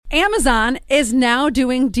Amazon is now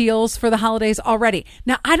doing deals for the holidays already.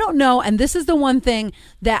 Now, I don't know, and this is the one thing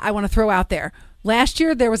that I want to throw out there. Last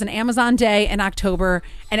year, there was an Amazon Day in October,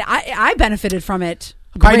 and I benefited from it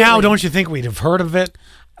By greatly. now, don't you think we'd have heard of it?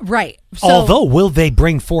 Right. So, Although, will they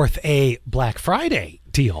bring forth a Black Friday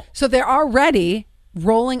deal? So they're already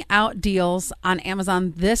rolling out deals on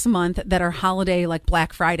Amazon this month that are holiday, like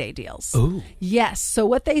Black Friday deals. Ooh. Yes. So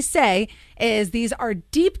what they say is these are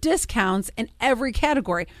deep discounts in every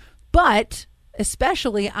category, but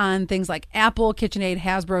especially on things like Apple, KitchenAid,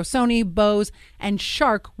 Hasbro, Sony, Bose, and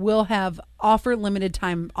Shark will have limited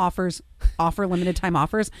time offers. I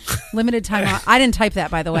didn't type that,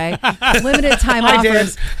 by the way. Limited time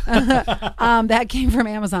offers. That came from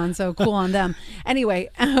Amazon, so cool on them. Anyway,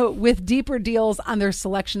 with deeper deals on their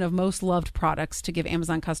selection of most loved products to give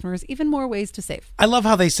Amazon customers even more ways to save. I love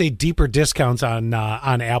how they say deeper discounts on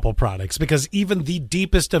Apple products, because even the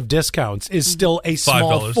deepest of discounts is still a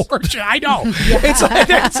small $5. fortune. I know. It's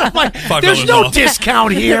like there's no off.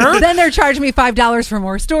 discount here. Then they're charging me $5 for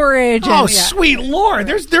more storage. Oh, and, yeah. sweet Lord.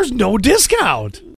 There's no discount.